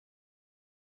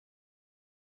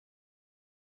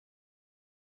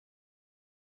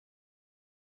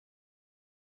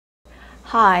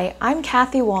Hi, I'm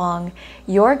Kathy Wong,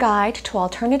 your guide to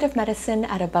alternative medicine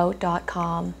at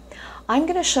about.com. I'm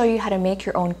going to show you how to make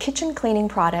your own kitchen cleaning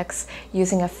products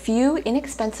using a few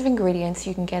inexpensive ingredients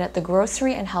you can get at the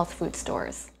grocery and health food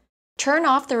stores. Turn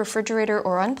off the refrigerator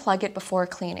or unplug it before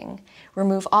cleaning.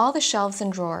 Remove all the shelves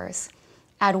and drawers.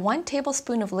 Add 1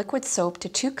 tablespoon of liquid soap to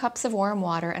 2 cups of warm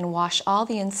water and wash all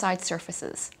the inside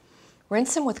surfaces.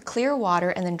 Rinse them with clear water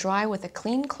and then dry with a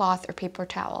clean cloth or paper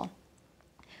towel.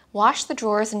 Wash the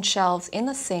drawers and shelves in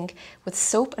the sink with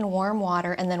soap and warm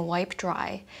water and then wipe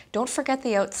dry. Don't forget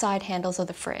the outside handles of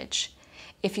the fridge.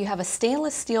 If you have a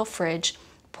stainless steel fridge,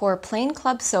 pour plain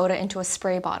club soda into a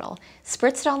spray bottle.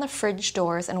 Spritz it on the fridge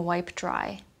doors and wipe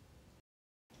dry.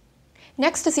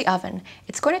 Next is the oven.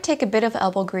 It's going to take a bit of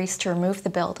elbow grease to remove the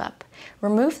buildup.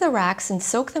 Remove the racks and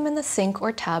soak them in the sink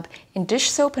or tub in dish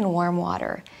soap and warm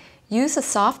water. Use a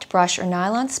soft brush or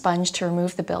nylon sponge to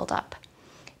remove the buildup.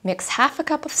 Mix half a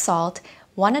cup of salt,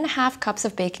 1.5 cups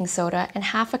of baking soda, and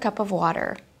half a cup of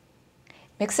water.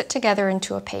 Mix it together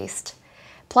into a paste.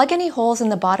 Plug any holes in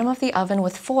the bottom of the oven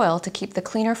with foil to keep the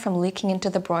cleaner from leaking into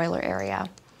the broiler area.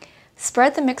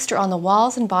 Spread the mixture on the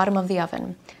walls and bottom of the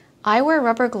oven. I wear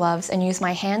rubber gloves and use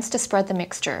my hands to spread the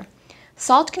mixture.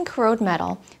 Salt can corrode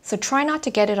metal, so try not to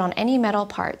get it on any metal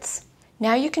parts.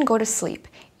 Now you can go to sleep.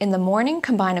 In the morning,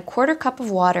 combine a 1/4 cup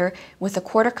of water with a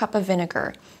 1/4 cup of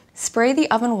vinegar. Spray the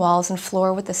oven walls and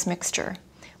floor with this mixture.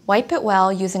 Wipe it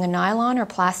well using a nylon or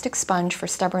plastic sponge for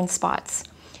stubborn spots.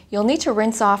 You'll need to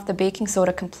rinse off the baking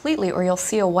soda completely or you'll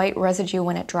see a white residue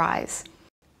when it dries.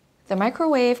 The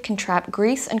microwave can trap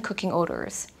grease and cooking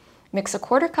odors. Mix a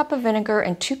 1/4 cup of vinegar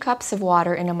and 2 cups of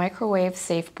water in a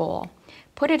microwave-safe bowl.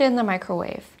 Put it in the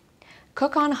microwave.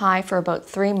 Cook on high for about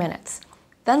 3 minutes.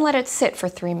 Then let it sit for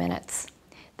 3 minutes.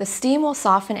 The steam will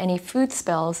soften any food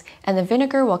spills, and the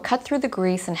vinegar will cut through the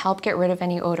grease and help get rid of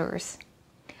any odors.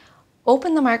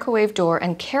 Open the microwave door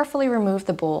and carefully remove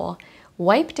the bowl.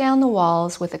 Wipe down the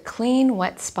walls with a clean,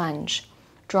 wet sponge.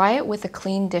 Dry it with a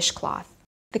clean dishcloth.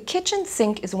 The kitchen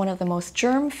sink is one of the most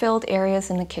germ-filled areas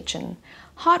in the kitchen.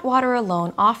 Hot water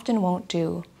alone often won't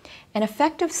do. An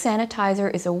effective sanitizer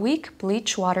is a weak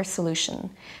bleach water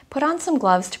solution. Put on some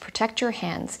gloves to protect your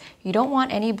hands. You don't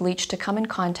want any bleach to come in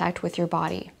contact with your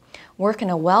body. Work in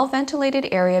a well-ventilated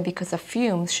area because the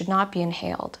fumes should not be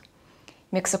inhaled.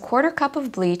 Mix a 1/4 cup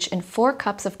of bleach in 4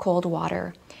 cups of cold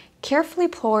water. Carefully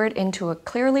pour it into a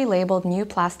clearly labeled new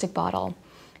plastic bottle.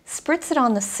 Spritz it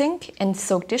on the sink and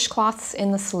soak dishcloths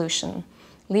in the solution.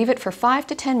 Leave it for 5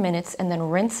 to 10 minutes and then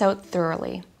rinse out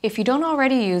thoroughly. If you don't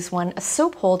already use one, a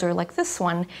soap holder like this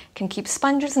one can keep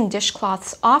sponges and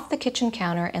dishcloths off the kitchen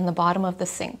counter and the bottom of the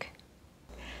sink.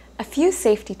 A few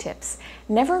safety tips.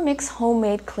 Never mix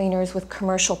homemade cleaners with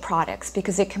commercial products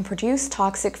because it can produce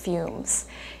toxic fumes.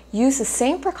 Use the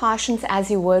same precautions as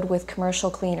you would with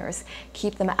commercial cleaners.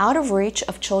 Keep them out of reach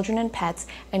of children and pets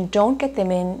and don't get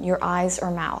them in your eyes or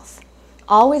mouth.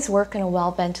 Always work in a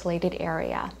well-ventilated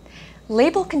area.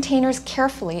 Label containers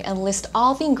carefully and list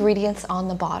all the ingredients on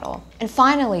the bottle. And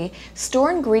finally,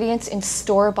 store ingredients in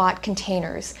store-bought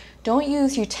containers. Don't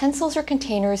use utensils or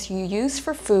containers you use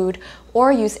for food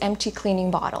or use empty cleaning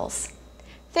bottles.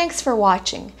 Thanks for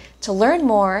watching. To learn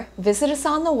more, visit us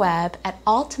on the web at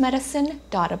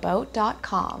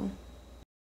altmedicine.about.com.